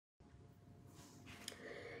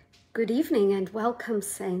Good evening and welcome,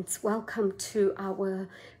 saints. Welcome to our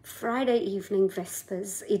Friday evening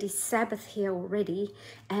Vespers. It is Sabbath here already,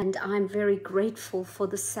 and I'm very grateful for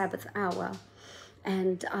the Sabbath hour.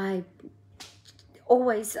 And I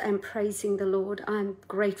always am praising the Lord. I'm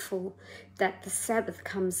grateful that the Sabbath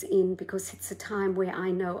comes in because it's a time where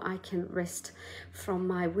I know I can rest from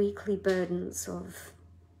my weekly burdens of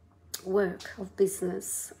work, of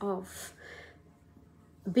business, of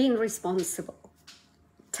being responsible,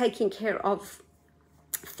 taking care of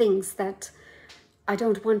things that I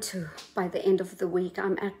don't want to by the end of the week.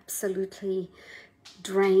 I'm absolutely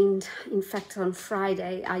drained. In fact, on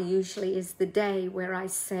Friday, I usually is the day where I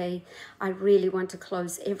say, I really want to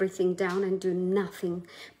close everything down and do nothing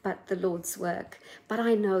but the Lord's work. But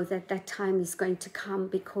I know that that time is going to come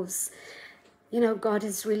because, you know, God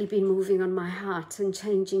has really been moving on my heart and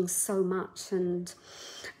changing so much. And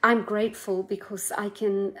I'm grateful because I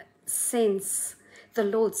can sense the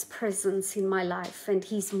Lord's presence in my life, and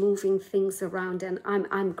He's moving things around, and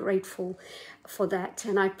I'm grateful for that.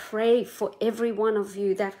 And I pray for every one of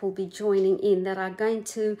you that will be joining in, that are going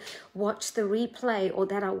to watch the replay or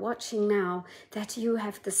that are watching now, that you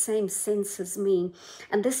have the same sense as me.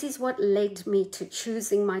 And this is what led me to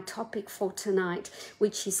choosing my topic for tonight,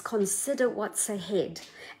 which is consider what's ahead.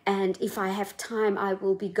 And if I have time, I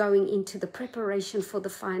will be going into the preparation for the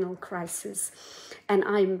final crisis. And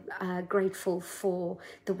I'm grateful for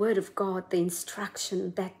the Word of God, the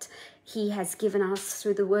instruction that He has given us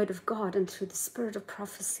through the Word of God and through the Spirit of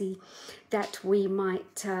prophecy, that we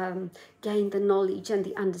might gain the knowledge and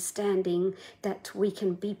the understanding that we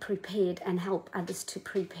can be prepared and help others to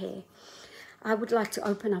prepare. I would like to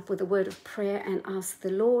open up with a word of prayer and ask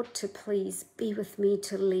the Lord to please be with me,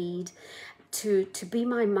 to lead, to be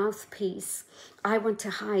my mouthpiece. I want to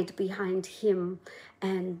hide behind Him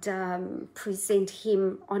and present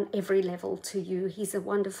Him on every level to you. He's a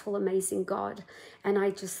wonderful, amazing God, and I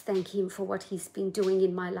just thank Him for what He's been doing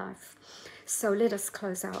in my life. So let us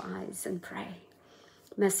close our eyes and pray.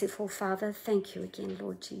 Merciful Father, thank you again,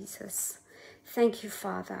 Lord Jesus. Thank you,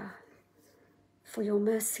 Father, for your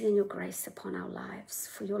mercy and your grace upon our lives,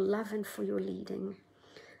 for your love and for your leading.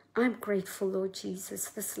 I'm grateful, Lord Jesus.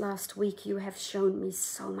 This last week you have shown me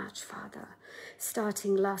so much, Father.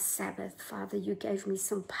 Starting last Sabbath, Father, you gave me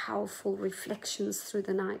some powerful reflections through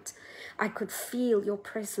the night. I could feel your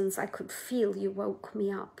presence. I could feel you woke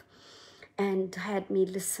me up and had me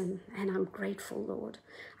listen. And I'm grateful, Lord.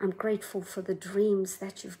 I'm grateful for the dreams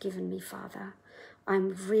that you've given me, Father.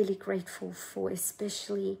 I'm really grateful for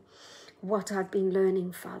especially what I've been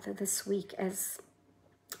learning, Father, this week as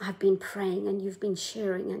I've been praying and you've been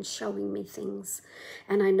sharing and showing me things.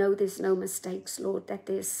 And I know there's no mistakes, Lord, that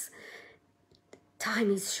this time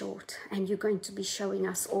is short and you're going to be showing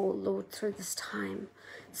us all, Lord, through this time.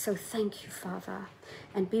 So thank you, Father.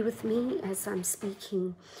 And be with me as I'm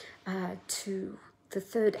speaking to the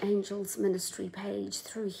Third Angel's Ministry page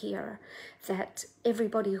through here, that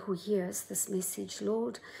everybody who hears this message,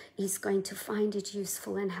 Lord, is going to find it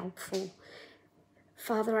useful and helpful.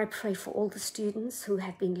 Father, I pray for all the students who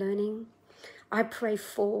have been learning. I pray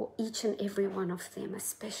for each and every one of them, a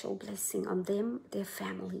special blessing on them, their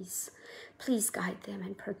families. Please guide them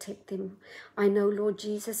and protect them. I know, Lord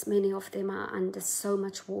Jesus, many of them are under so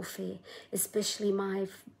much warfare, especially my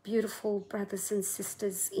beautiful brothers and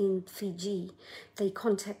sisters in Fiji. They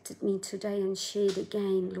contacted me today and shared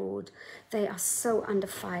again, Lord. They are so under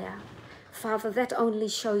fire. Father, that only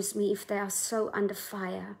shows me if they are so under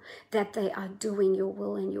fire that they are doing your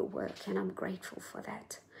will and your work, and I'm grateful for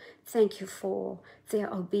that. Thank you for their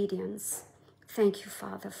obedience. Thank you,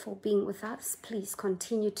 Father, for being with us. Please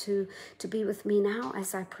continue to be with me now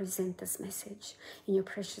as I present this message. In your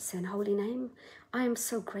precious and holy name, I am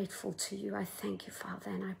so grateful to you. I thank you, Father,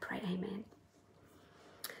 and I pray amen.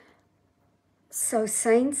 So,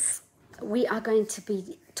 saints, we are going to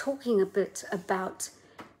be talking a bit about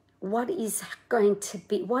what is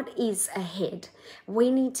ahead.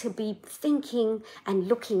 We need to be thinking and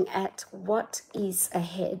looking at what is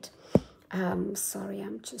ahead. Sorry,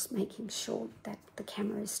 I'm just making sure that the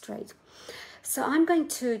camera is straight. So I'm going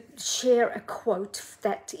to share a quote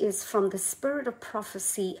that is from the Spirit of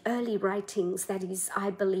Prophecy, early writings, that is,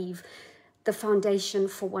 I believe, the foundation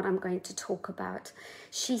for what I'm going to talk about.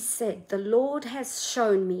 She said, "The Lord has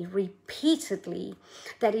shown me repeatedly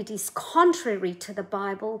that it is contrary to the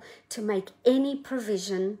Bible to make any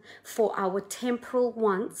provision for our temporal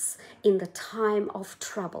wants in the time of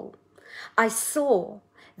trouble. I saw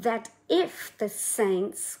that if the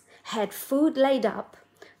saints had food laid up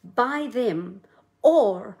by them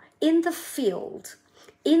or in the field,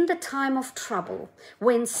 In the time of trouble,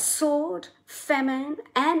 when sword, famine,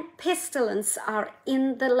 and pestilence are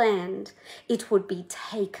in the land, it would be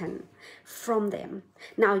taken from them.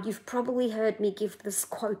 Now, you've probably heard me give this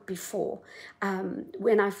quote before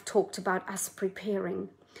when I've talked about us preparing.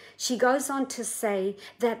 She goes on to say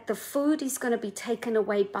that the food is going to be taken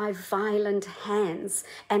away by violent hands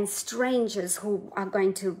and strangers who are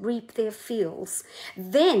going to reap their fields.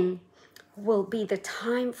 Then will be the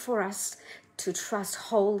time for us to trust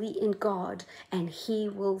wholly in God, and He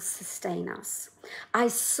will sustain us. I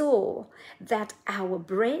saw that our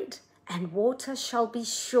bread and water shall be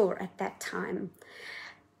sure at that time,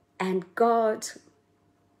 and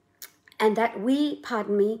that we,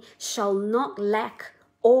 shall not lack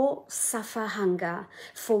or suffer hunger,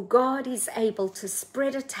 for God is able to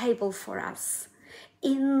spread a table for us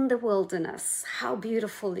in the wilderness. How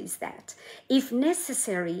beautiful is that? If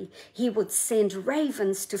necessary, He would send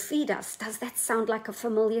ravens to feed us. Does that sound like a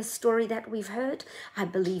familiar story that we've heard? I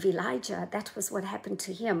believe Elijah, that was what happened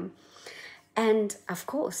to him. And of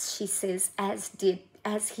course, she says, as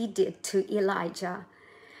he did to Elijah.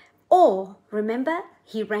 Or, remember,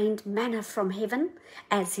 He rained manna from heaven,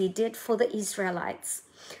 as He did for the Israelites.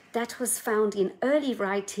 That was found in early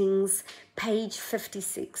writings, page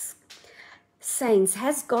 56. Saints,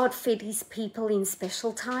 has God fed His people in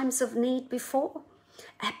special times of need before?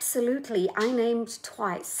 Absolutely. I named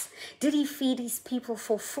twice. Did He feed His people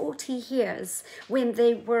for 40 years when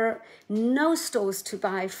there were no stores to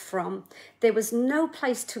buy from? There was no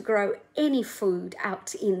place to grow any food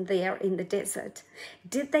out in the desert.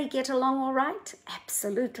 Did they get along all right?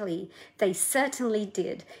 Absolutely. They certainly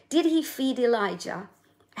did. Did He feed Elijah?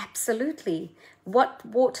 Absolutely. What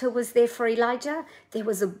water was there for Elijah? There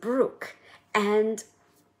was a brook. And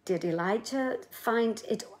did Elijah find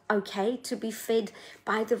it okay to be fed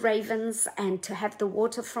by the ravens and to have the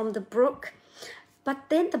water from the brook? But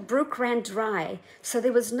then the brook ran dry, so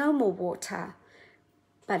there was no more water.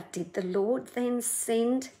 But did the Lord then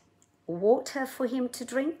send water for him to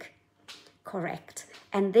drink? Correct.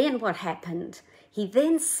 And then what happened? He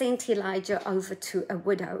then sent Elijah over to a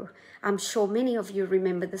widow. I'm sure many of you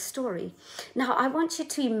remember the story. Now, I want you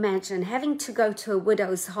to imagine having to go to a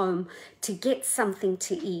widow's home to get something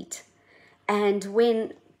to eat. And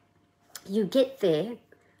when you get there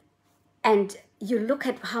and you look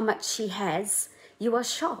at how much she has, you are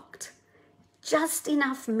shocked. Just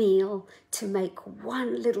enough meal to make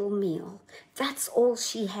one little meal. That's all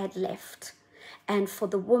she had left. And for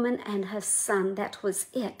the woman and her son, that was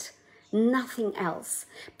it. Nothing else.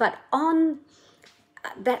 But on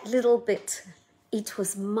that little bit, it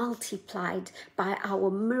was multiplied by our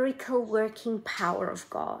miracle working power of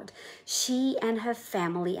God. She and her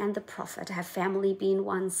family and the prophet, her family being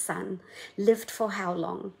one son, lived for how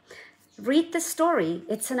long? Read the story.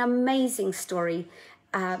 It's an amazing story.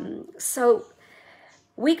 So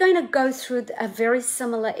we're going to go through a very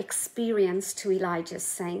similar experience to Elijah's,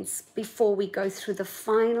 saints, before we go through the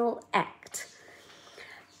final act.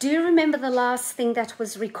 Do you remember the last thing that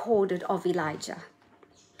was recorded of Elijah?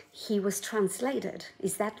 He was translated.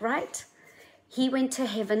 Is that right? He went to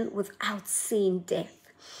heaven without seeing death.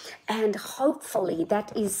 And hopefully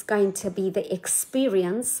that is going to be the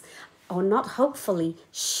experience, or not hopefully,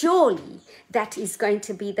 surely that is going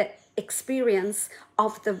to be the experience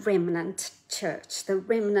of the remnant church, the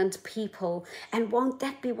remnant people. And won't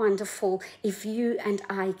that be wonderful if you and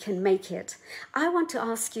I can make it? I want to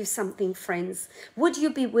ask you something, friends. Would you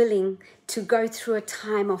be willing to go through a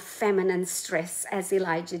time of famine and stress as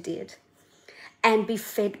Elijah did, and be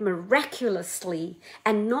fed miraculously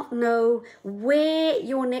and not know where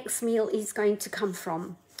your next meal is going to come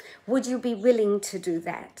from? Would you be willing to do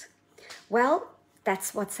that? Well,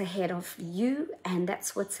 that's what's ahead of you, and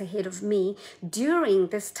that's what's ahead of me during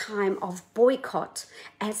this time of boycott,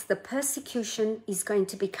 as the persecution is going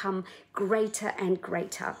to become greater and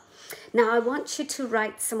greater. Now, I want you to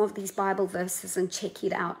write some of these Bible verses and check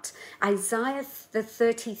it out. Isaiah, the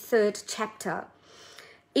 33rd chapter.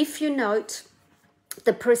 If you note,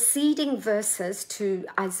 the preceding verses to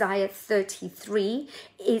Isaiah 33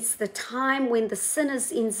 is the time when the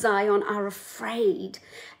sinners in Zion are afraid.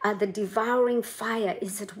 The devouring fire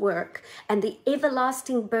is at work and the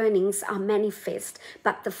everlasting burnings are manifest.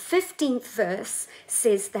 But the 15th verse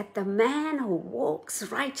says that the man who walks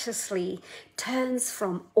righteously turns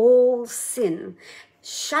from all sin,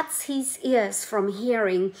 shuts his ears from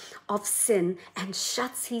hearing of sin, and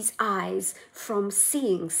shuts his eyes from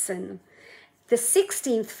seeing sin. The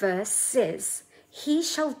 16th verse says, he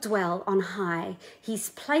shall dwell on high. His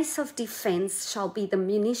place of defense shall be the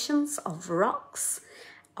munitions of rocks,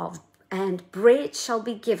 of and bread shall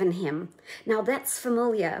be given him. Now that's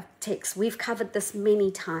familiar text. We've covered this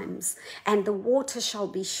many times. And the water shall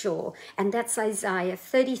be sure. And that's Isaiah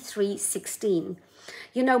 33:16.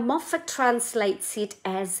 You know, Moffat translates it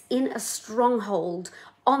as in a stronghold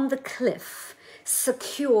on the cliff,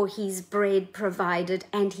 secure his bread provided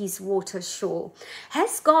and his water sure.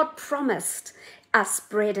 Has God promised us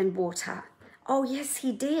bread and water? Oh, yes,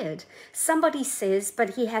 he did. Somebody says,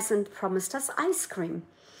 but he hasn't promised us ice cream.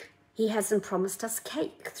 He hasn't promised us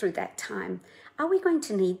cake through that time. Are we going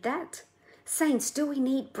to need that? Saints, do we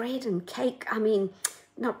need bread and cake? I mean,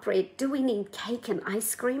 not bread. Do we need cake and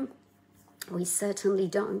ice cream? We certainly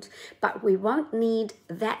don't. But we won't need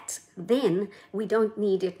that then. We don't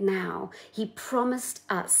need it now. He promised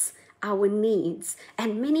us our needs,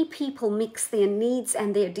 and many people mix their needs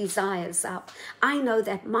and their desires up. I know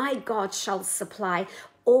that my God shall supply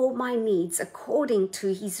all my needs according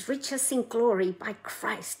to his riches in glory by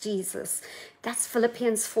Christ Jesus. That's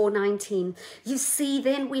Philippians 4:19. You see,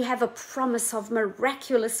 then we have a promise of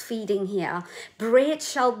miraculous feeding here. Bread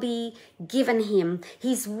shall be given him,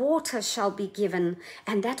 his water shall be given,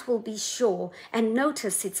 and that will be sure. And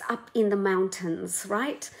notice it's up in the mountains,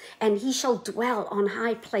 right? And he shall dwell on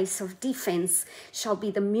high place of defense, shall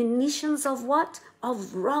be the munitions of what?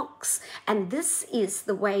 Of rocks. And this is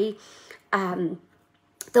the way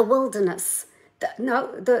the wilderness,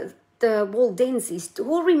 the Waldenses,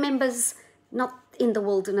 who remembers, not in the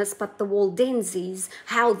wilderness, but the Waldenses,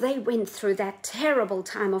 how they went through that terrible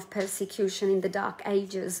time of persecution in the Dark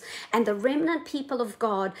Ages. And the remnant people of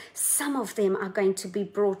God, some of them are going to be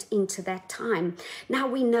brought into that time. Now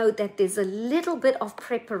we know that there's a little bit of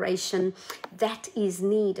preparation that is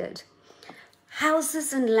needed.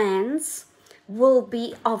 Houses and lands will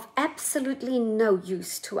be of absolutely no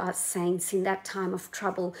use to us, saints, in that time of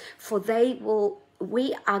trouble, for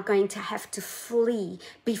we are going to have to flee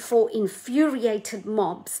before infuriated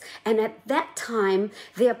mobs, and at that time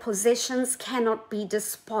their possessions cannot be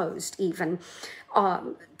disposed even.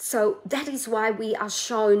 So that is why we are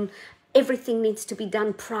shown everything needs to be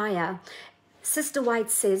done prior. Sister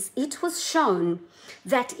White says, it was shown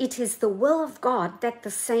that it is the will of God that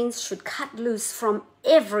the saints should cut loose from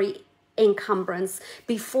every encumbrance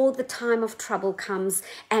before the time of trouble comes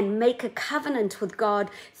and make a covenant with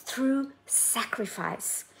God through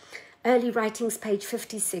sacrifice. Early Writings, page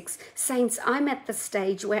 56. Saints, I'm at the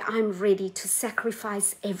stage where I'm ready to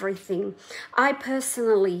sacrifice everything. I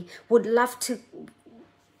personally would love to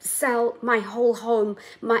sell my whole home,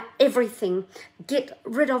 my everything, get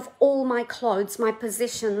rid of all my clothes, my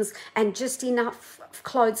possessions, and just enough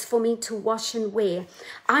clothes for me to wash and wear.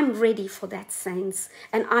 I'm ready for that, saints,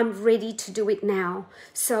 and I'm ready to do it now.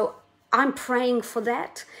 So I'm praying for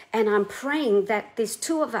that, and I'm praying that there's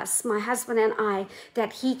two of us, my husband and I,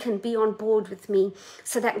 that he can be on board with me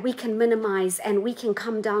so that we can minimize and we can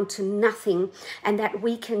come down to nothing, and that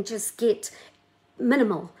we can just get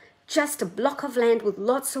minimal, just a block of land with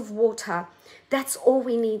lots of water. That's all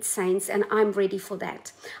we need, saints, and I'm ready for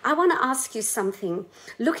that. I want to ask you something.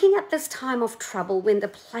 Looking at this time of trouble when the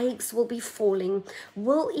plagues will be falling,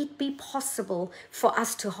 will it be possible for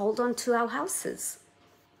us to hold on to our houses,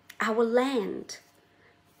 our land,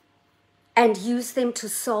 and use them to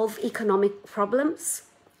solve economic problems?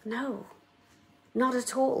 No, not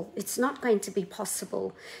at all. It's not going to be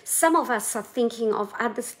possible. Some of us are thinking of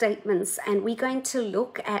other statements, and we're going to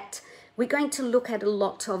look at a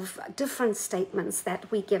lot of different statements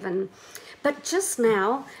that we're given. But just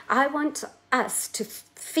now, I want us to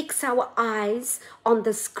fix our eyes on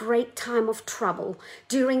this great time of trouble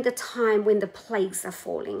during the time when the plagues are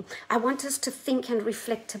falling. I want us to think and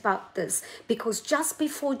reflect about this, because just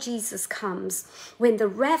before Jesus comes, when the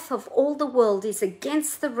wrath of all the world is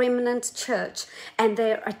against the remnant church and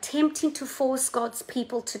they're attempting to force God's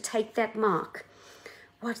people to take that mark,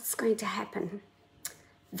 what's going to happen?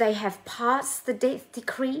 They have passed the death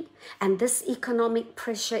decree, and this economic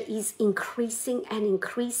pressure is increasing and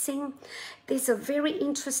increasing. There's a very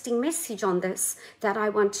interesting message on this that I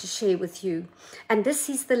want to share with you. And this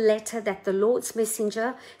is the letter that the Lord's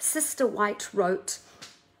messenger, Sister White, wrote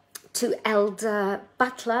to Elder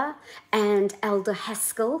Butler and Elder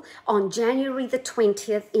Haskell on January the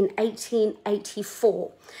 20th in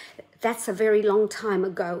 1884. That's a very long time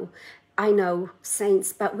ago. I know,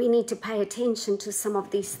 saints, but we need to pay attention to some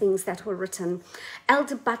of these things that were written.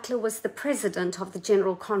 Elder Butler was the president of the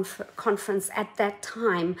General Conference at that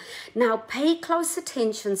time. Now, pay close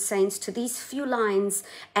attention, saints, to these few lines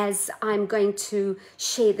as I'm going to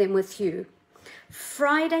share them with you.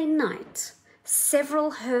 Friday night,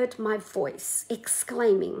 several heard my voice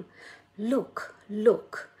exclaiming, "Look,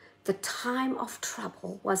 look, the time of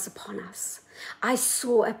trouble was upon us. I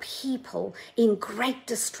saw a people in great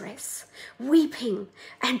distress, weeping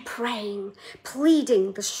and praying,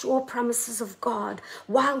 pleading the sure promises of God,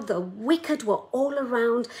 while the wicked were all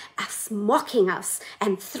around us, mocking us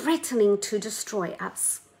and threatening to destroy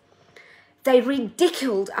us. They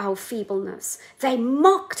ridiculed our feebleness. They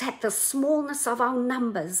mocked at the smallness of our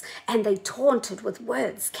numbers, and they taunted with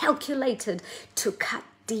words calculated to cut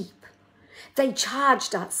deep. They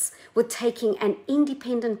charged us with taking an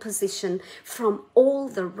independent position from all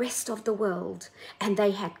the rest of the world, and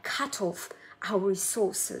they had cut off our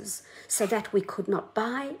resources so that we could not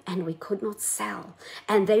buy and we could not sell.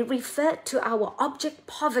 And they referred to our object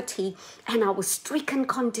poverty and our stricken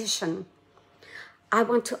condition. I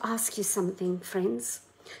want to ask you something, friends.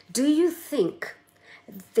 Do you think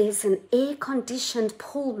there's an air-conditioned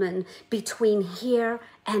Pullman between here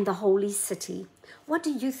and the holy city? What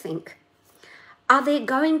do you think? Are there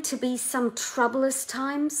going to be some troublous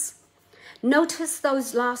times? Notice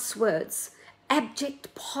those last words.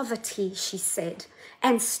 Abject poverty, she said,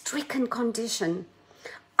 and stricken condition.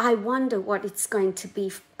 I wonder what it's going to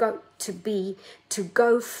be to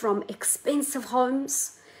go from expensive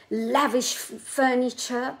homes, lavish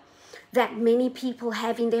furniture that many people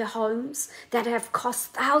have in their homes that have cost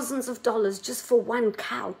thousands of dollars just for one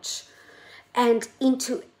couch, and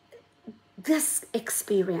into this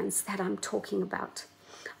experience that I'm talking about.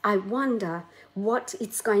 I wonder what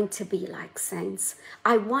it's going to be like, saints.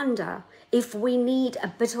 I wonder if we need a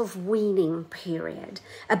bit of weaning period,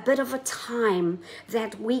 a bit of a time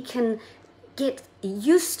that we can get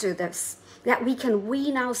used to this, that we can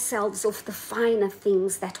wean ourselves off the finer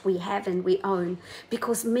things that we have and we own,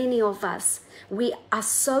 because many of us, we are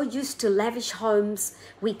so used to lavish homes,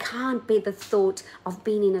 we can't bear the thought of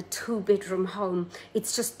being in a 2-bedroom home.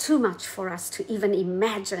 It's just too much for us to even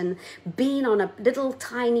imagine being on a little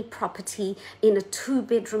tiny property in a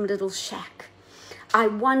 2-bedroom little shack. I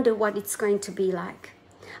wonder what it's going to be like.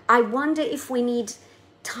 I wonder if we need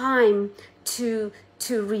time to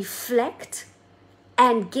reflect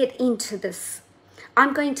and get into this.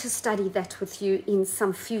 I'm going to study that with you in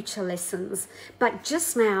some future lessons. But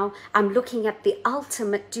just now, I'm looking at the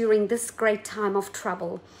ultimate during this great time of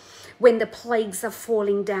trouble, when the plagues are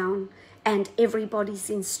falling down and everybody's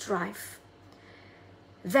in strife.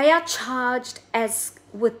 They are charged as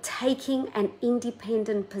with taking an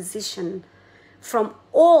independent position from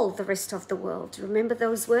all the rest of the world. Remember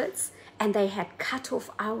those words? And they had cut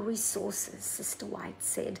off our resources, Sister White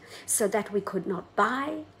said, so that we could not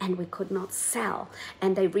buy and we could not sell.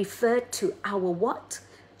 And they referred to our what?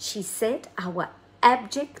 She said, our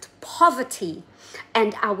abject poverty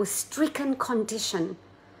and our stricken condition.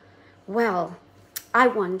 Well, I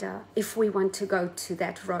wonder if we want to go to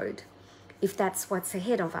that road, if that's what's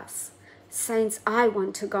ahead of us. Saints, I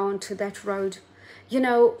want to go onto that road. You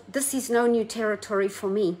know, this is no new territory for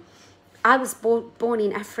me. I was born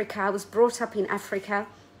in Africa. I was brought up in Africa,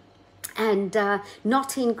 and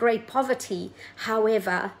not in great poverty.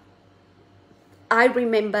 However, I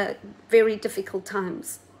remember very difficult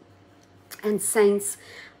times. And saints,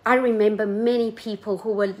 I remember many people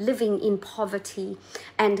who were living in poverty,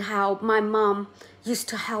 and how my mom used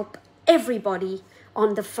to help everybody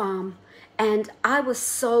on the farm. And I was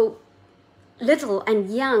so little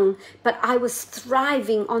and young, but I was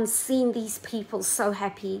thriving on seeing these people so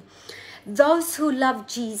happy. Those who love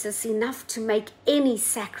Jesus enough to make any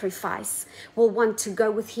sacrifice will want to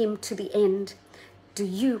go with him to the end. Do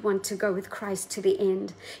you want to go with Christ to the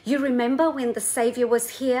end? You remember when the Savior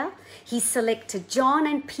was here, he selected John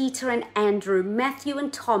and Peter and Andrew, Matthew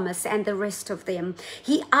and Thomas and the rest of them.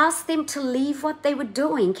 He asked them to leave what they were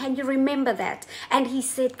doing. Can you remember that? And he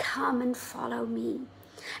said, come and follow me.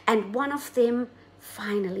 And one of them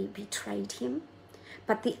finally betrayed him,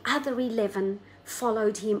 but the other 11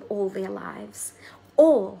 followed him all their lives.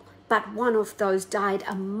 All but one of those died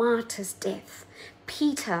a martyr's death.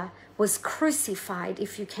 Peter was crucified,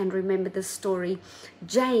 if you can remember the story.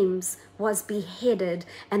 James was beheaded,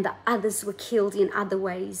 and the others were killed in other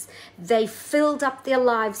ways. They filled up their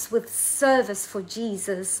lives with service for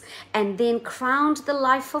Jesus, and then crowned the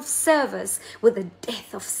life of service with a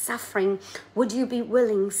death of suffering. Would you be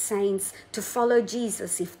willing, saints, to follow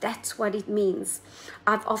Jesus if that's what it means?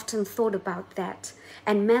 I've often thought about that.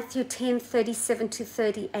 And Matthew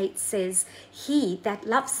 10:37-38 says, he that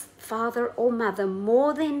loves father or mother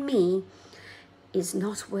more than me is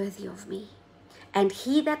not worthy of me. And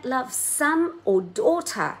he that loves son or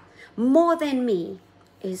daughter more than me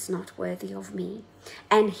is not worthy of me.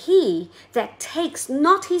 And he that takes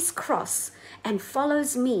not his cross and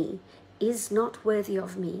follows me is not worthy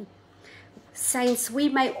of me. Saints, we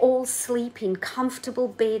may all sleep in comfortable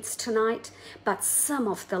beds tonight, but some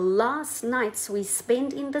of the last nights we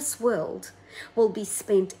spend in this world will be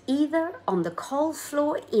spent either on the cold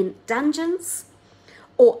floor in dungeons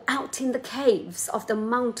or out in the caves of the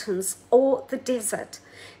mountains or the desert.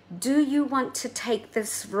 Do you want to take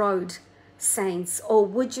this road, saints, or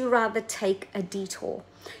would you rather take a detour?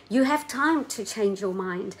 You have time to change your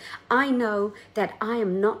mind. I know that I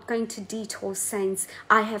am not going to detour, saints.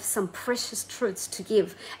 I have some precious truths to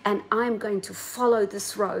give, and I'm going to follow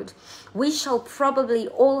this road. We shall probably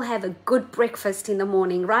all have a good breakfast in the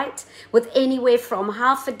morning, right? With anywhere from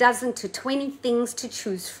half a dozen to 20 things to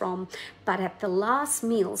choose from. But at the last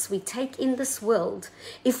meals we take in this world,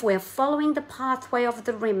 if we're following the pathway of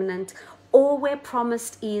the remnant, all we're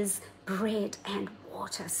promised is bread and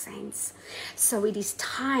water, saints. So it is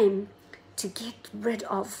time to get rid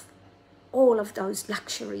of all of those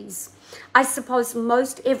luxuries. I suppose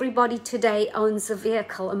most everybody today owns a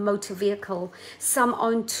vehicle, a motor vehicle. Some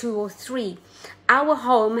own 2 or 3. Our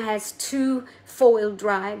home has 2 4-wheel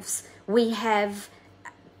drives. We have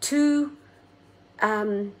 2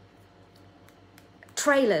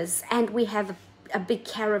 trailers, and we have a big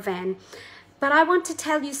caravan. But I want to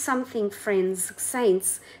tell you something, friends,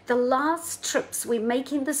 saints. The last trips we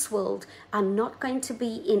make in this world are not going to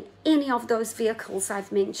be in any of those vehicles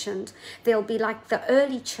I've mentioned. They'll be like the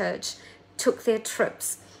early church took their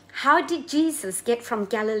trips. How did Jesus get from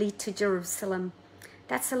Galilee to Jerusalem?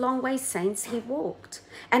 That's a long way, saints. He walked.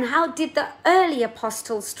 And how did the early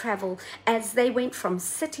apostles travel as they went from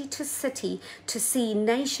city to city to see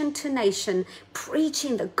nation to nation,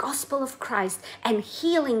 preaching the gospel of Christ and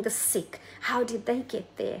healing the sick? How did they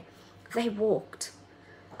get there? They walked.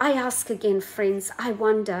 I ask again, friends, I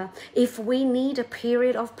wonder if we need a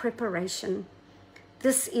period of preparation.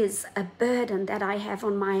 This is a burden that I have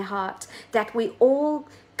on my heart, that we all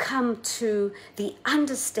come to the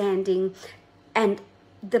understanding and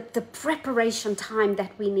the preparation time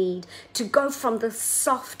that we need to go from the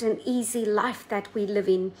soft and easy life that we live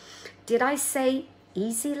in. Did I say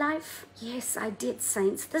easy life? Yes, I did,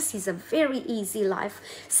 saints. This is a very easy life.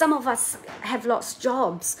 Some of us have lost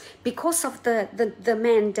jobs because of the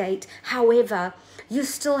mandate. However, you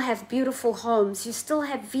still have beautiful homes, you still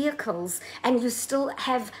have vehicles, and you still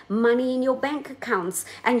have money in your bank accounts,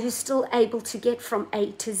 and you're still able to get from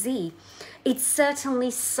A to Z. It's certainly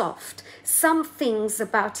soft. Some things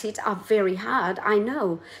about it are very hard, I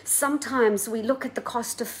know. Sometimes we look at the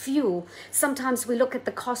cost of fuel. Sometimes we look at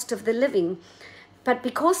the cost of the living. But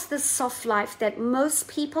because this soft life that most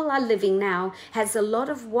people are living now has a lot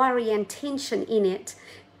of worry and tension in it,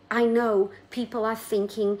 I know people are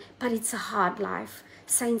thinking, but it's a hard life.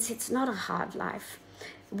 Saints, it's not a hard life.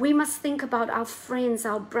 We must think about our friends,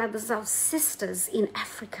 our brothers, our sisters in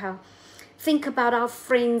Africa. Think about our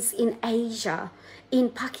friends in Asia, in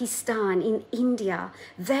Pakistan, in India.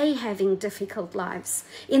 They having difficult lives.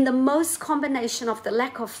 In the most combination of the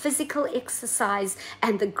lack of physical exercise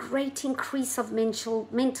and the great increase of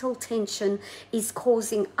mental tension is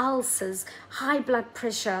causing ulcers, high blood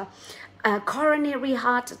pressure, coronary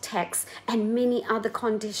heart attacks, and many other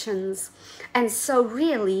conditions. And so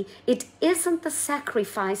really, it isn't the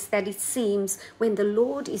sacrifice that it seems when the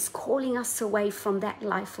Lord is calling us away from that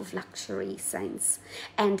life of luxury, saints,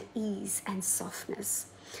 and ease and softness.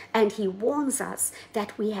 And he warns us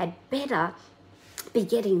that we had better be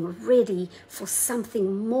getting ready for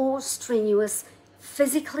something more strenuous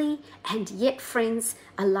physically, and yet, friends,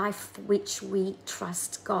 a life which we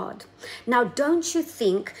trust God. Now, don't you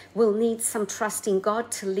think we'll need some trust in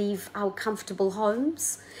God to leave our comfortable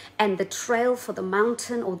homes and the trail for the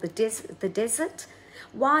mountain or the desert?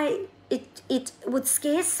 Why, it would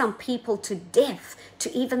scare some people to death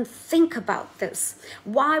to even think about this.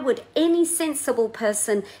 Why would any sensible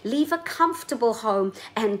person leave a comfortable home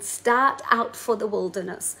and start out for the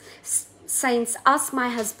wilderness? Saints, ask my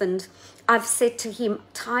husband. I've said to him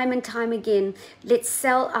time and time again, let's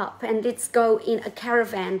sell up and let's go in a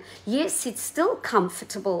caravan. Yes, it's still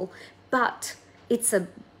comfortable, but it's a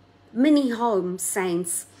mini home,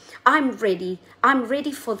 saints. I'm ready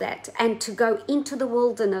for that, and to go into the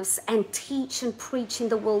wilderness and teach and preach in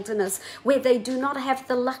the wilderness where they do not have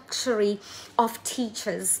the luxury of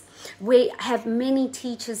teachers. We have many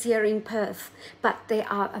teachers here in Perth, but there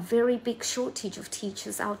are a very big shortage of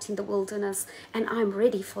teachers out in the wilderness, and I'm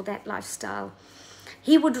ready for that lifestyle.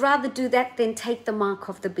 He would rather do that than take the mark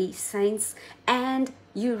of the beast, saints. And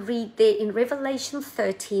you read there in Revelation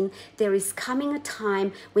 13, there is coming a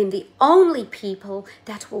time when the only people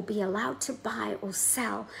that will be allowed to buy or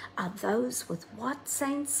sell are those with what,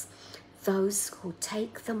 saints? Those who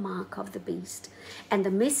take the mark of the beast. And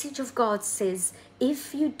the message of God says,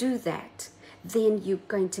 if you do that, then you're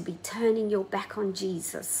going to be turning your back on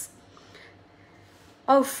Jesus.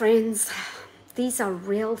 Oh, friends, these are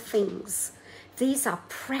real things. These are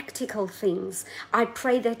practical things. I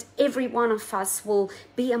pray that every one of us will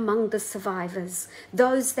be among the survivors,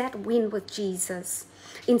 those that win with Jesus.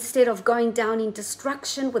 Instead of going down in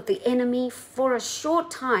destruction with the enemy for a short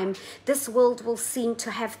time, this world will seem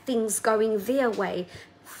to have things going their way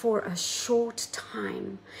for a short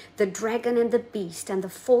time. The dragon and the beast and the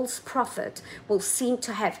false prophet will seem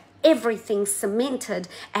to have everything cemented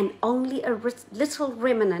and only a little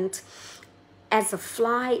remnant as a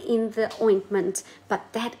fly in the ointment,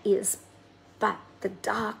 but that is but the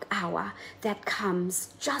dark hour that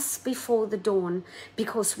comes just before the dawn,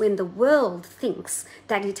 because when the world thinks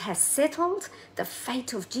that it has settled the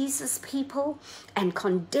fate of Jesus' people and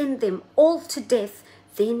condemned them all to death,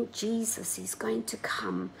 then Jesus is going to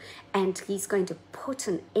come and he's going to put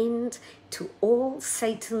an end to all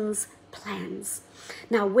Satan's plans.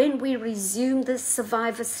 Now, when we resume this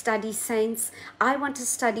survivor study, saints, I want to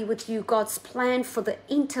study with you God's plan for the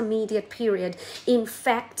intermediate period. In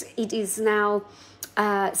fact, it is now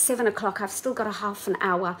 7 o'clock. I've still got a half an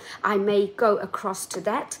hour. I may go across to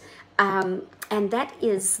that. And that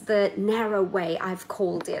is the narrow way, I've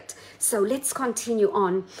called it. So let's continue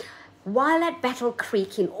on. While at Battle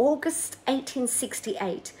Creek in August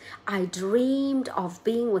 1868, I dreamed of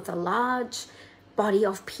being with a large body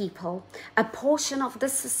of people. A portion of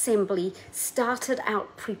this assembly started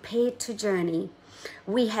out prepared to journey.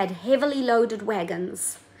 We had heavily loaded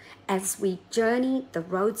wagons. As we journeyed, the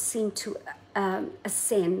road seemed to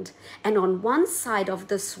ascend, and on one side of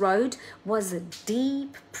this road was a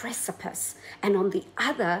deep precipice, and on the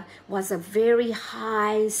other was a very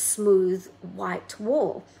high, smooth white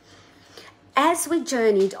wall. As we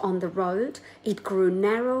journeyed on the road, it grew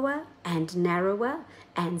narrower and narrower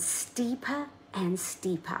and steeper and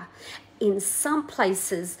steeper. In some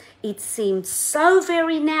places, it seemed so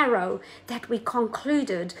very narrow that we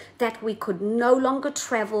concluded that we could no longer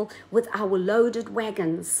travel with our loaded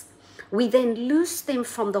wagons. We then loosed them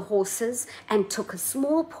from the horses and took a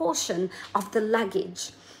small portion of the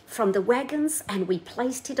luggage from the wagons, and we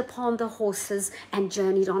placed it upon the horses and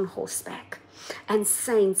journeyed on horseback. And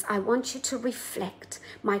saints, I want you to reflect.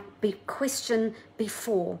 My big question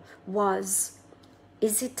before was,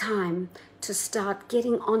 is it time to start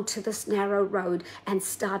getting onto this narrow road and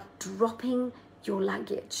start dropping your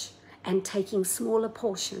luggage and taking smaller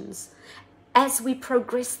portions? As we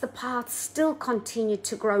progressed, the path still continued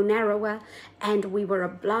to grow narrower, and we were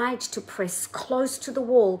obliged to press close to the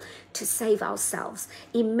wall to save ourselves.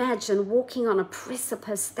 Imagine walking on a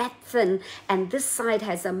precipice that thin, and this side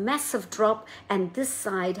has a massive drop, and this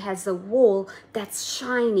side has a wall that's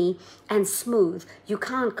shiny and smooth. You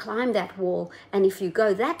can't climb that wall, and if you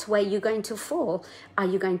go that way, you're going to fall. Are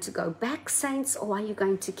you going to go back, saints, or are you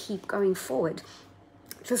going to keep going forward?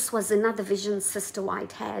 This was another vision Sister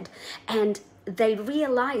White had, and they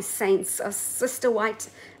realized, saints, Sister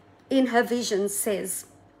White in her vision says,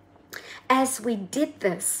 as we did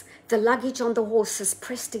this, the luggage on the horses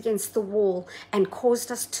pressed against the wall and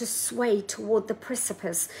caused us to sway toward the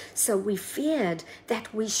precipice, so we feared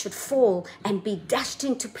that we should fall and be dashed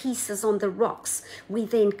into pieces on the rocks. We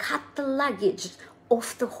then cut the luggage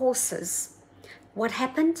off the horses. What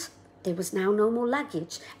happened? There was now no more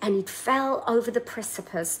luggage, and it fell over the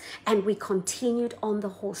precipice, and we continued on the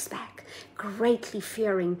horseback, greatly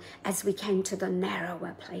fearing as we came to the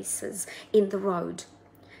narrower places in the road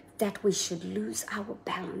that we should lose our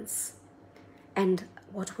balance. And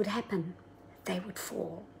what would happen? They would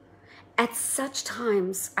fall. At such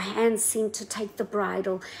times, a hand seemed to take the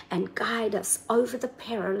bridle and guide us over the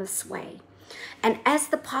perilous way. And as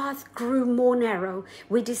the path grew more narrow,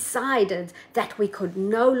 we decided that we could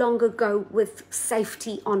no longer go with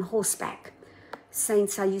safety on horseback.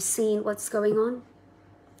 Saints, are you seeing what's going on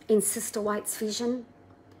in Sister White's vision?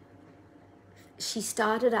 She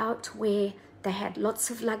started out where they had lots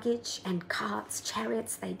of luggage and carts,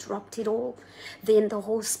 chariots, they dropped it all. Then the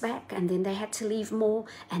horseback, and then they had to leave more,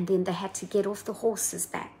 and then they had to get off the horses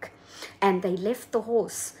back. And they left the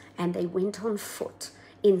horse and they went on foot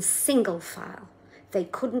in single file. They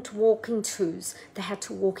couldn't walk in twos. They had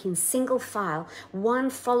to walk in single file, one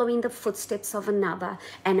following the footsteps of another.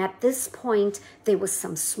 And at this point, there were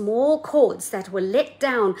some small cords that were let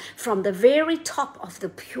down from the very top of the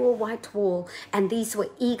pure white wall. And these were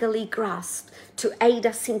eagerly grasped to aid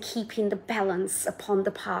us in keeping the balance upon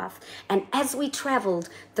the path. And as we traveled,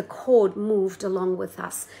 the cord moved along with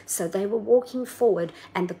us. So they were walking forward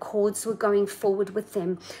and the cords were going forward with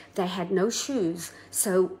them. They had no shoes,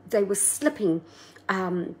 so they were slipping.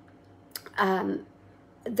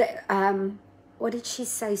 What did she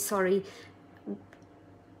say? Sorry.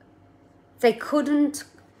 They couldn't,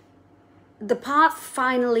 the path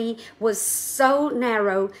finally was so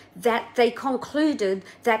narrow that they concluded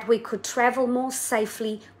that we could travel more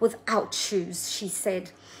safely without shoes, she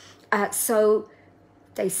said. So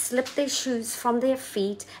they slipped their shoes from their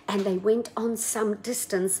feet and they went on some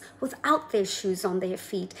distance without their shoes on their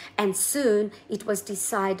feet. And soon it was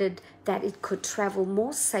decided that it could travel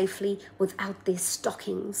more safely without their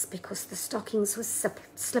stockings, because the stockings were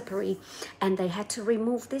slippery and they had to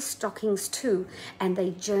remove their stockings too, and they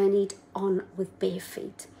journeyed on with bare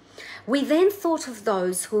feet. We then thought of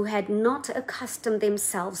those who had not accustomed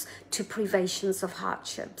themselves to privations of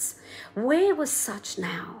hardships. Where was such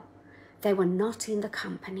now? They were not in the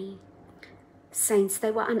company. Saints,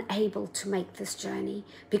 they were unable to make this journey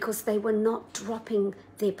because they were not dropping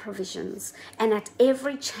their provisions. And at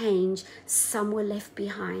every change, some were left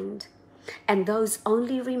behind. And those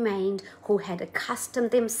only remained who had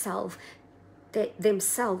accustomed themselves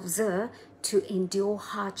to endure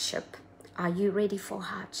hardship. Are you ready for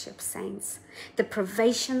hardship, saints? The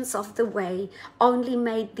privations of the way only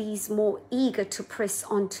made these more eager to press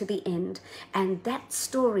on to the end. And that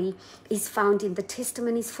story is found in the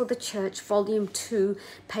Testimonies for the Church, Volume 2,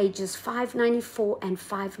 pages 594 and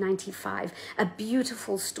 595. A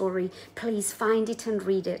beautiful story. Please find it and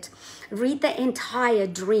read it. Read the entire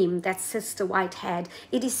dream that Sister White had.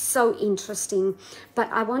 It is so interesting. But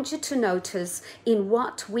I want you to notice in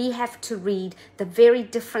what we have to read the very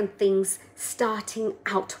different things starting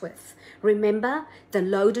out with. Remember the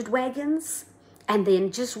loaded wagons, and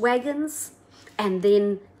then just wagons, and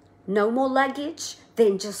then no more luggage,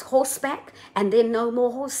 then just horseback, and then no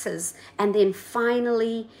more horses, and then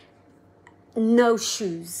finally no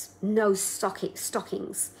shoes, no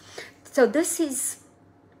stockings. So this is,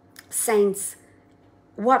 saints,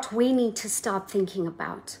 what we need to start thinking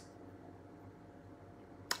about.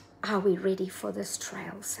 Are we ready for this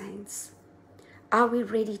trail, saints? Are we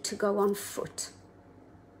ready to go on foot?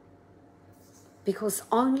 Because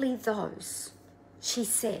only those, she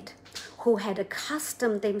said, who had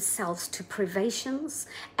accustomed themselves to privations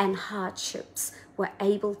and hardships were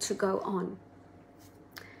able to go on.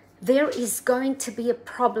 There is going to be a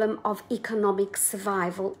problem of economic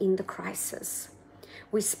survival in the crisis.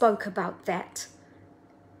 We spoke about that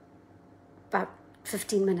about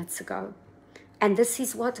 15 minutes ago. And this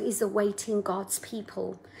is what is awaiting God's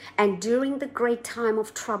people. And during the great time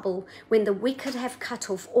of trouble, when the wicked have cut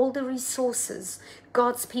off all the resources,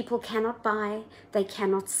 God's people cannot buy, they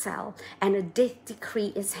cannot sell, and a death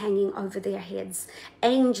decree is hanging over their heads.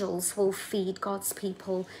 Angels will feed God's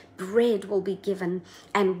people, bread will be given,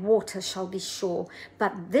 and water shall be sure.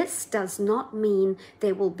 But this does not mean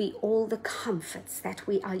there will be all the comforts that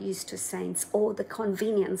we are used to, saints, or the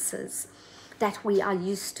conveniences that we are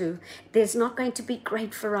used to. There's not going to be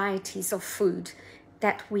great varieties of food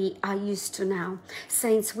that we are used to now.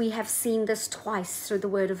 Saints, we have seen this twice through the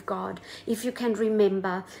Word of God. If you can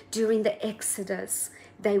remember, during the Exodus,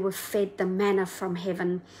 they were fed the manna from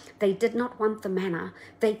heaven. They did not want the manna.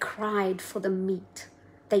 They cried for the meat.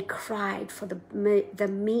 They cried for the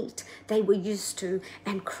meat they were used to,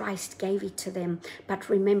 and Christ gave it to them. But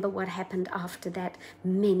remember what happened after that.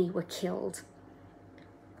 Many were killed.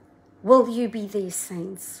 Will you be there,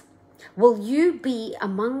 saints? Will you be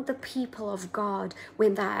among the people of God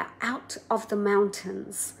when they are out of the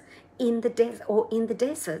mountains, in the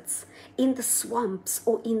deserts, in the swamps,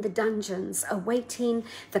 or in the dungeons, awaiting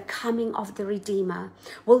the coming of the Redeemer?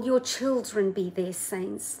 Will your children be there,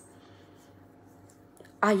 saints?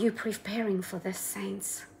 Are you preparing for this,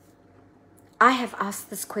 saints? I have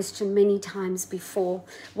asked this question many times before.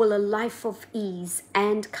 Will a life of ease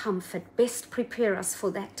and comfort best prepare us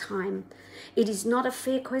for that time? It is not a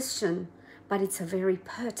fair question, but it's a very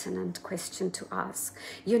pertinent question to ask.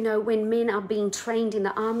 You know, when men are being trained in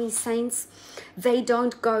the army, saints, they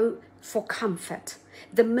don't go for comfort.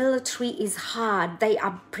 The military is hard. They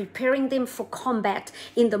are preparing them for combat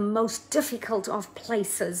in the most difficult of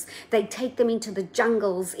places. They take them into the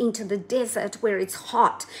jungles, into the desert where it's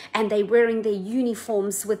hot, and they're wearing their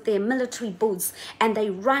uniforms with their military boots, and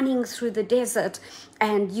they're running through the desert.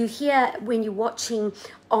 And you hear when you're watching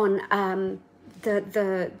on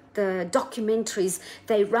the documentaries,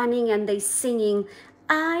 they're running and they're singing,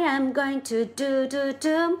 I am going to do.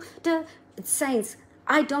 Saints,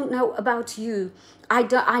 I don't know about you.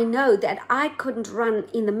 I know that I couldn't run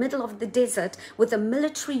in the middle of the desert with a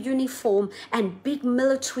military uniform and big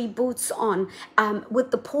military boots on,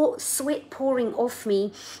 with the sweat pouring off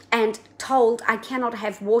me, and told I cannot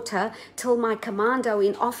have water till my commando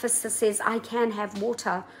in officer says I can have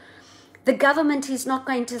water. The government is not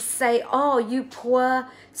going to say, oh, you poor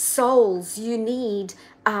souls, you need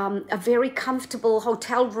a very comfortable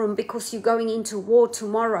hotel room because you're going into war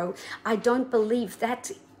tomorrow. I don't believe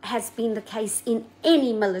that has been the case in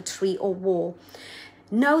any military or war.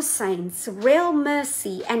 No, saints, real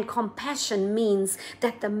mercy and compassion means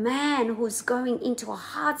that the man who's going into a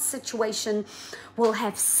hard situation will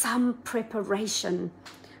have some preparation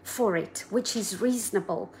for it, which is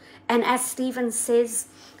reasonable. And as Stephen says,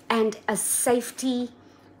 and a 60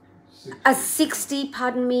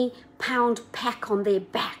 pound pack on their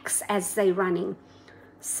backs as they're running.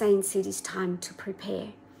 Saints, it is time to prepare.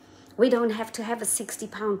 We don't have to have a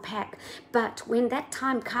 60-pound pack, but when that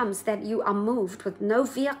time comes that you are moved with no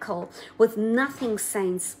vehicle, with nothing,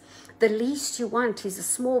 saints, the least you want is a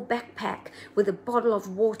small backpack with a bottle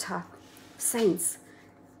of water. Saints,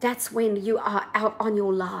 that's when you are out on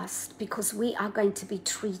your last, because we are going to be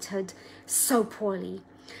treated so poorly.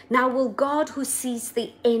 Now, will God, who sees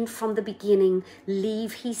the end from the beginning,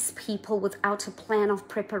 leave his people without a plan of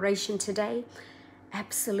preparation today?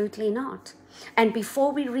 Absolutely not. And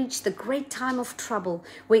before we reach the great time of trouble,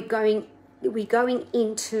 we're going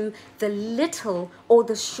into the little or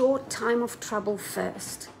the short time of trouble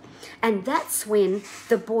first. And that's when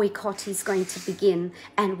the boycott is going to begin,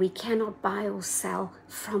 and we cannot buy or sell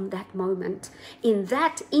from that moment. In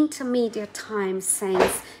that intermediate time,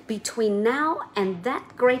 saints, between now and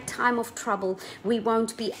that great time of trouble, we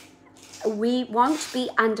won't be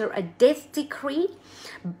under a death decree,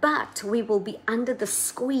 but we will be under the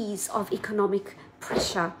squeeze of economic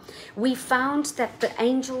pressure. We found that the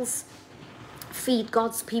angels feed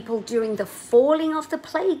God's people during the falling of the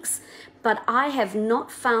plagues, but I have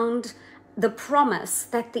not found the promise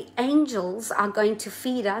that the angels are going to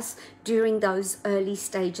feed us during those early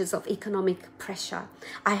stages of economic pressure.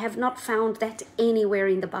 I have not found that anywhere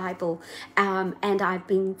in the Bible, and I've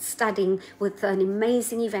been studying with an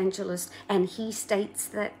amazing evangelist, and he states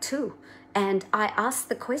that too. And I asked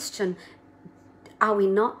the question, are we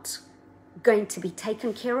not going to be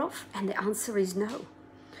taken care of? And the answer is no.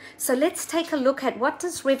 So let's take a look at what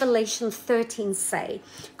does Revelation 13 say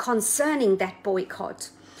concerning that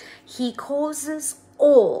boycott. He causes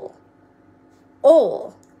all,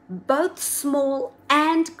 both small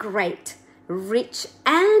and great, rich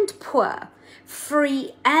and poor,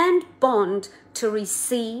 free and bond, to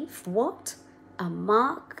receive what? A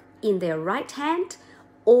mark in their right hand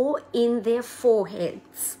or in their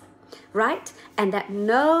foreheads, right? And that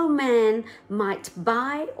no man might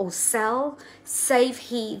buy or sell save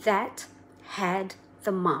he that had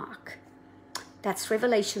the mark. That's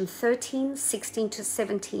Revelation 13, 16 to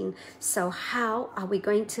 17. So how are we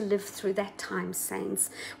going to live through that time, saints?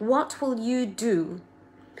 What will you do?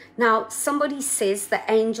 Now, somebody says the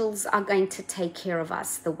angels are going to take care of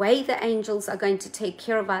us. The way the angels are going to take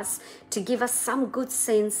care of us, to give us some good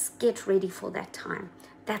sense, get ready for that time.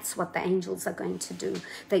 That's what the angels are going to do.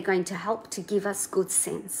 They're going to help to give us good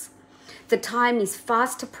sense. The time is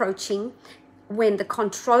fast approaching when the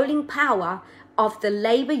controlling power of the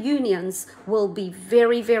labor unions will be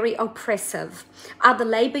very, very oppressive. Are the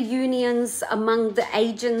labor unions among the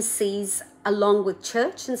agencies, along with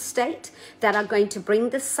church and state, that are going to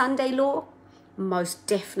bring the Sunday law? Most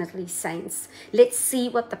definitely, saints. Let's see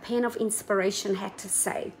what the pen of inspiration had to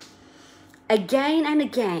say. Again and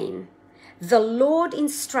again, the Lord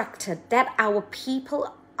instructed that our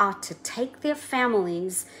people are to take their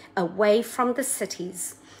families away from the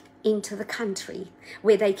cities into the country,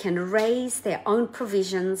 where they can raise their own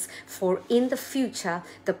provisions, for in the future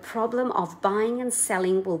the problem of buying and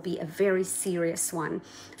selling will be a very serious one.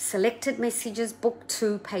 Selected Messages, Book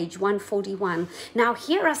 2, page 141. Now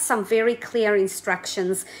here are some very clear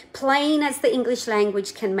instructions, plain as the English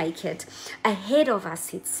language can make it. Ahead of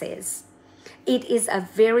us, it says, it is a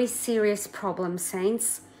very serious problem,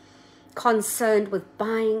 saints, concerned with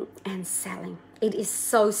buying and selling. It is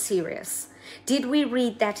so serious. Did we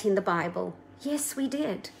read that in the Bible? Yes, we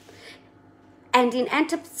did. And in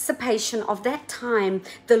anticipation of that time,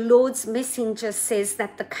 the Lord's messenger says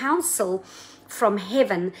that the counsel from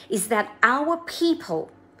heaven is that our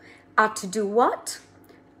people are to do what?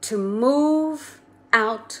 To move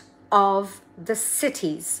out of the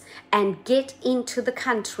cities and get into the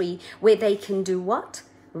country, where they can do what?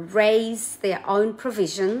 Raise their own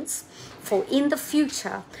provisions. For in the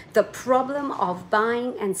future, the problem of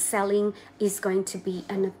buying and selling is going to be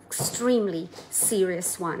an extremely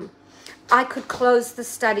serious one. I could close the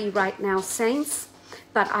study right now, saints,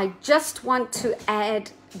 but I just want to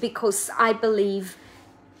add, because I believe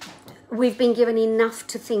we've been given enough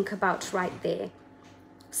to think about right there.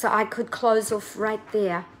 So I could close off right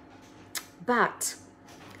there. But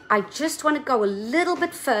I just want to go a little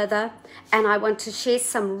bit further, and I want to share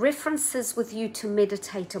some references with you to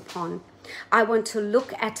meditate upon. I want to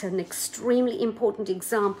look at an extremely important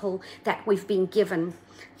example that we've been given.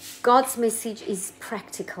 God's message is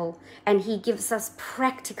practical, and he gives us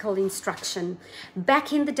practical instruction.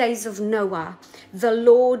 Back in the days of Noah, the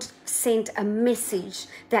Lord sent a message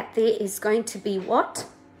that there is going to be what?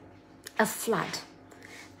 A flood.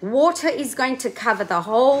 Water is going to cover the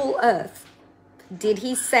whole earth. Did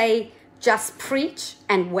he say just preach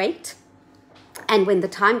and wait? And when the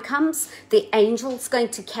time comes, the angel's going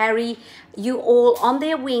to carry you all on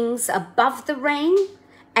their wings above the rain,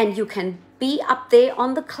 and you can be up there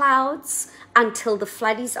on the clouds until the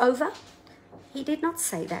flood is over? He did not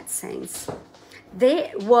say that, saints.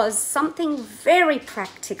 There was something very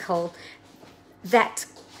practical that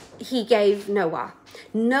he gave Noah.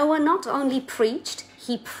 Noah not only preached,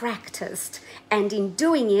 he practiced. And in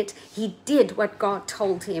doing it, he did what God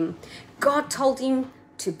told him. God told him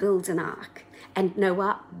to build an ark. And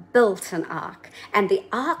Noah built an ark. And the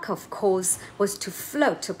ark, of course, was to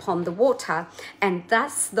float upon the water. And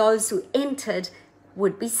thus those who entered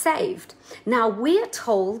would be saved. Now we're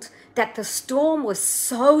told that the storm was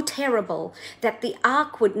so terrible that the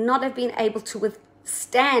ark would not have been able to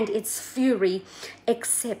withstand its fury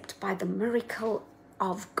except by the miracle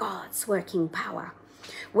of God's working power.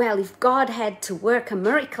 Well, if God had to work a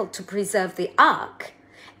miracle to preserve the ark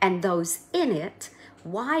and those in it,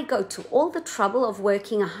 why go to all the trouble of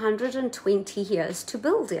working 120 years to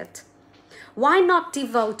build it? Why not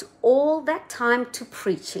devote all that time to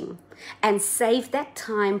preaching and save that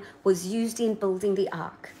time was used in building the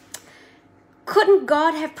ark? Couldn't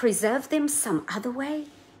God have preserved them some other way?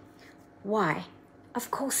 Why? Of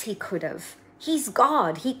course he could have. He's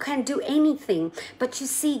God. He can do anything. But you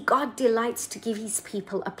see, God delights to give his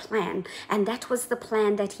people a plan. And that was the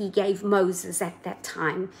plan that he gave Moses at that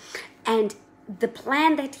time. And the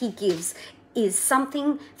plan that he gives is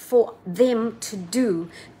something for them to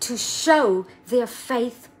do, to show their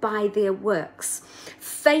faith by their works.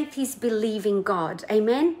 Faith is believing God.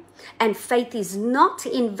 Amen? And faith is not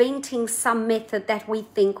inventing some method that we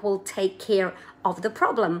think will take care of the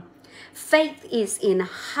problem. Faith is in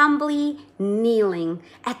humbly kneeling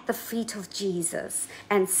at the feet of Jesus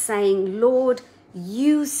and saying, Lord,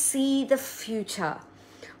 you see the future.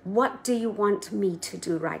 What do you want me to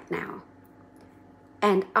do right now?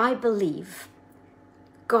 And I believe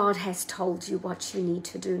God has told you what you need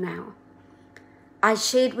to do now. I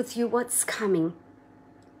shared with you what's coming.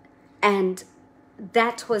 And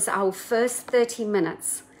that was our first 30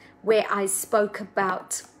 minutes where I spoke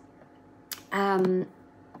about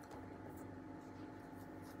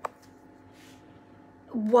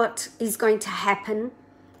what is going to happen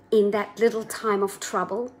in that little time of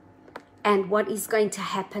trouble and what is going to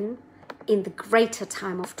happen in the greater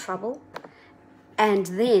time of trouble. And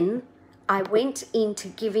then I went into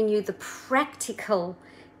giving you the practical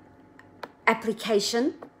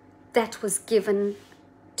application that was given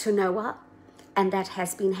to Noah and that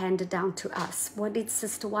has been handed down to us. What did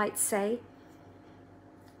Sister White say?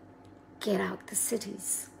 Get out the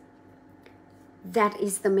cities. That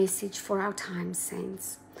is the message for our time,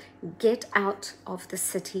 saints. Get out of the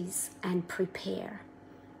cities and prepare,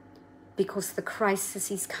 because the crisis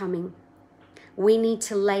is coming. We need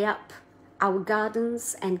to lay up our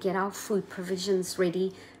gardens and get our food provisions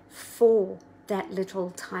ready for that little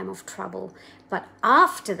time of trouble. But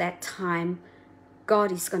after that time,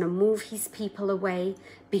 God is going to move his people away,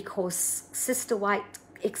 because Sister White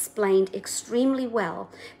explained extremely well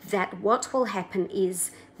that what will happen is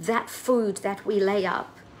that food that we lay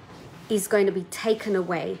up is going to be taken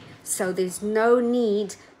away. So there's no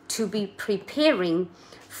need to be preparing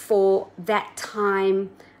for that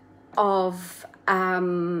time of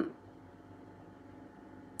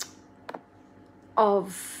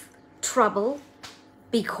trouble,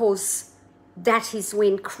 because that is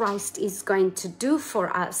when Christ is going to do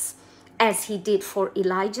for us as he did for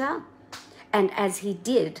Elijah and as he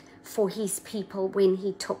did for his people when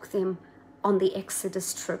he took them on the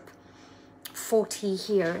Exodus trip, 40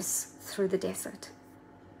 years through the desert.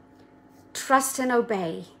 Trust and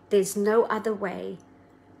obey. There's no other way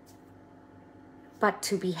but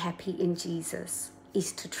to be happy in Jesus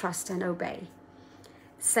is to trust and obey.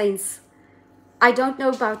 Saints, I don't know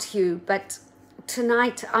about you, but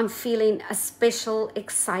tonight I'm feeling a special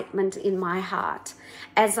excitement in my heart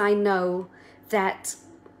as I know that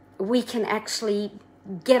we can actually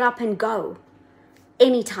get up and go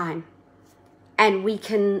anytime, and we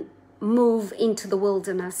can move into the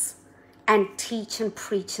wilderness and teach and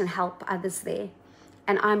preach and help others there.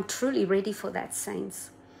 And I'm truly ready for that, saints.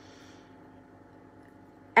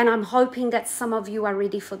 And I'm hoping that some of you are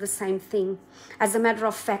ready for the same thing. As a matter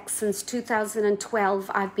of fact, since 2012,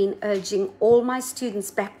 I've been urging all my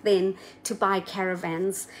students back then to buy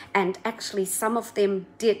caravans. And actually, some of them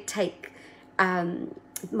did take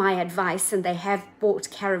my advice, and they have bought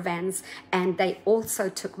caravans, and they also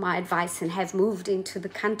took my advice and have moved into the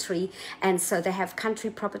country. And so they have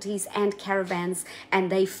country properties and caravans,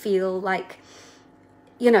 and they feel like,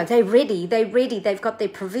 you know, they're ready, they've got their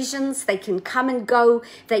provisions, they can come and go,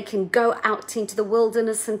 they can go out into the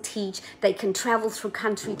wilderness and teach, they can travel through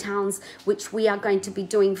country towns, which we are going to be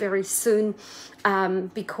doing very soon,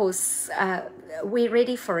 because we're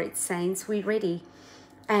ready for it, saints, we're ready.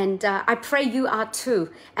 And I pray you are too.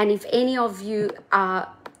 And if any of you are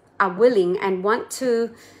willing and want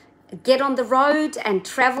to get on the road and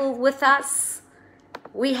travel with us,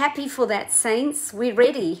 we're happy for that, saints. We're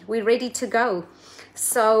ready to go.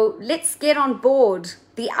 So let's get on board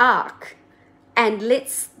the ark and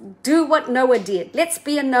let's do what Noah did. Let's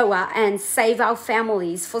be a Noah and save our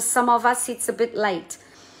families. For some of us, it's a bit late,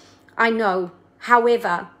 I know.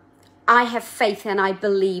 However, I have faith and I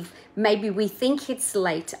believe. Maybe we think it's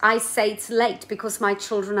late. I say it's late because my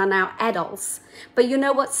children are now adults. But you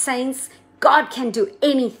know what, saints? God can do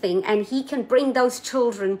anything, and he can bring those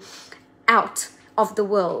children out of the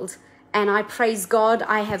world. And I praise God.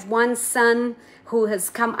 I have one son who has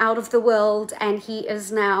come out of the world, and he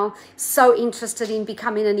is now so interested in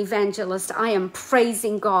becoming an evangelist. I am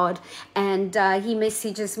praising God, and he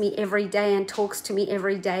messages me every day and talks to me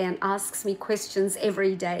every day and asks me questions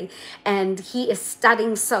every day, and he is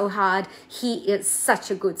studying so hard. He is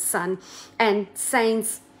such a good son. And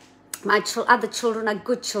saints, my other children are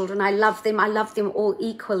good children. I love them all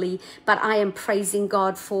equally, but I am praising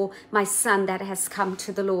God for my son that has come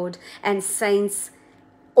to the Lord. And saints,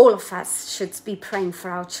 all of us should be praying for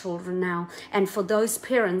our children now. And for those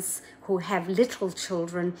parents who have little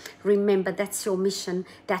children, remember, that's your mission,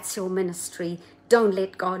 that's your ministry. Don't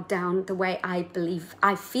let God down the way I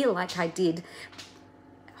feel like I did.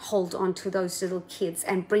 Hold on to those little kids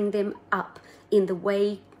and bring them up in the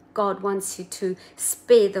way God wants you to.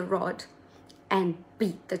 Spare the rod and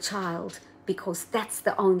beat the child, because that's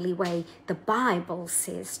the only way the Bible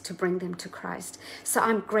says to bring them to Christ. So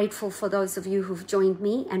I'm grateful for those of you who've joined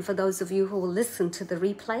me, and for those of you who will listen to the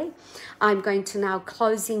replay. I'm going to now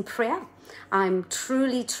close in prayer. I'm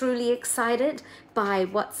truly, truly excited by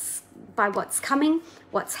what's coming,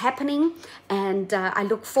 what's happening, and I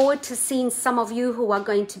look forward to seeing some of you who are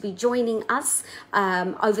going to be joining us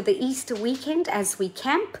over the Easter weekend as we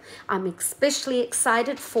camp. I'm especially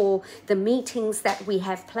excited for the meetings that we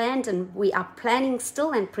have planned, and we are planning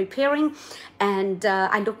still and preparing, and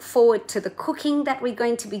I look forward to the cooking that we're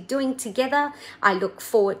going to be doing together. I look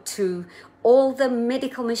forward to all the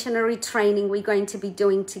medical missionary training we're going to be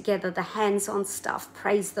doing together, the hands-on stuff.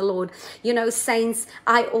 Praise the Lord. You know, saints,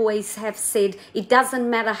 I always have said, it doesn't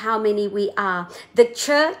matter how many we are. The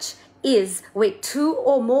church is where two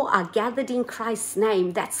or more are gathered in Christ's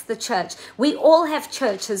name. That's the church. We all have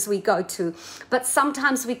churches we go to, but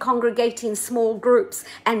sometimes we congregate in small groups,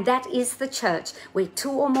 and that is the church where two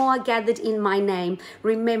or more are gathered in my name.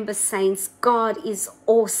 Remember, saints, God is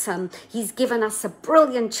awesome. He's given us a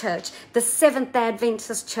brilliant church. The Seventh-day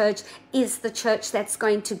Adventist Church is the church that's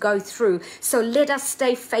going to go through. So let us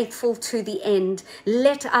stay faithful to the end.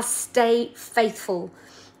 Let us stay faithful.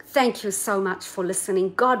 Thank you so much for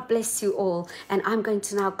listening. God bless you all. And I'm going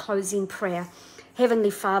to now close in prayer. Heavenly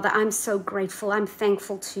Father, I'm so grateful. I'm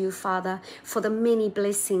thankful to you, Father, for the many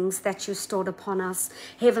blessings that you stored upon us.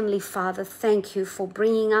 Heavenly Father, thank you for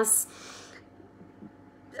bringing us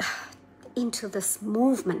into this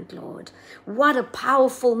movement, Lord. What a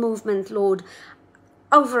powerful movement, Lord.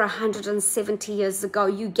 Over 170 years ago,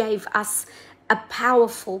 you gave us a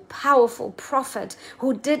powerful, powerful prophet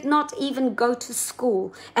who did not even go to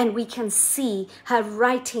school. And we can see her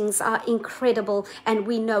writings are incredible. And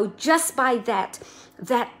we know just by that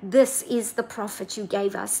this is the prophet you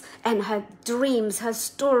gave us. And her dreams, her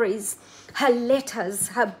stories, her letters,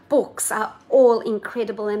 her books are all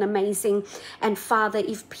incredible and amazing. And Father,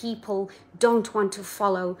 if people don't want to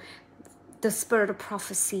follow the spirit of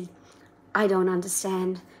prophecy, I don't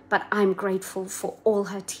understand. But I'm grateful for all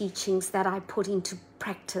her teachings that I put into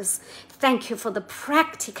practice. Thank you for the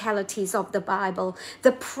practicalities of the Bible,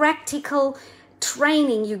 the practical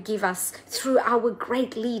training you give us through our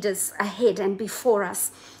great leaders ahead and before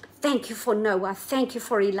us. Thank you for Noah. Thank you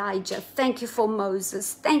for Elijah. Thank you for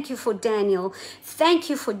Moses. Thank you for Daniel. Thank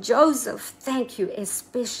you for Joseph. Thank you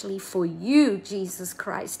especially for you, Jesus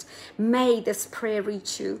Christ. May this prayer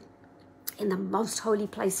reach you in the most holy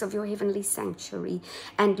place of your heavenly sanctuary.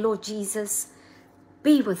 And Lord Jesus,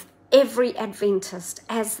 be with every Adventist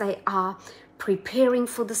as they are preparing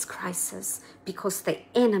for this crisis, because the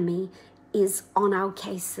enemy is on our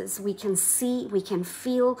cases. We can see, we can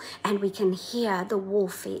feel, and we can hear the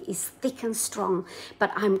warfare is thick and strong.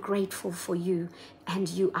 But I'm grateful for you, and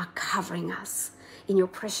you are covering us. In your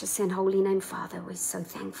precious and holy name, Father, we're so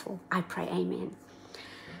thankful. I pray, amen.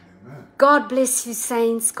 Amen. God bless you,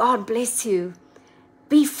 saints. God bless you.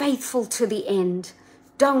 Be faithful to the end.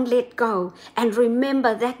 Don't let go. And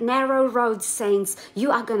remember that narrow road, saints.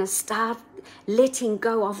 You are going to start letting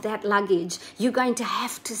go of that luggage. You're going to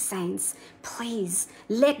have to, saints. Please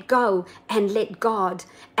let go and let God.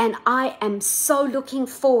 And I am so looking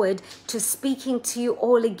forward to speaking to you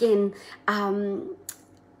all again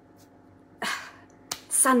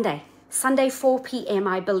Sunday 4 p.m.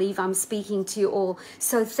 I believe I'm speaking to you all.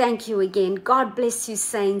 So thank you again. God bless you,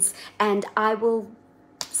 saints. And I will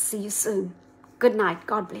see you soon. Good night.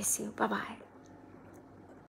 God bless you. Bye-bye.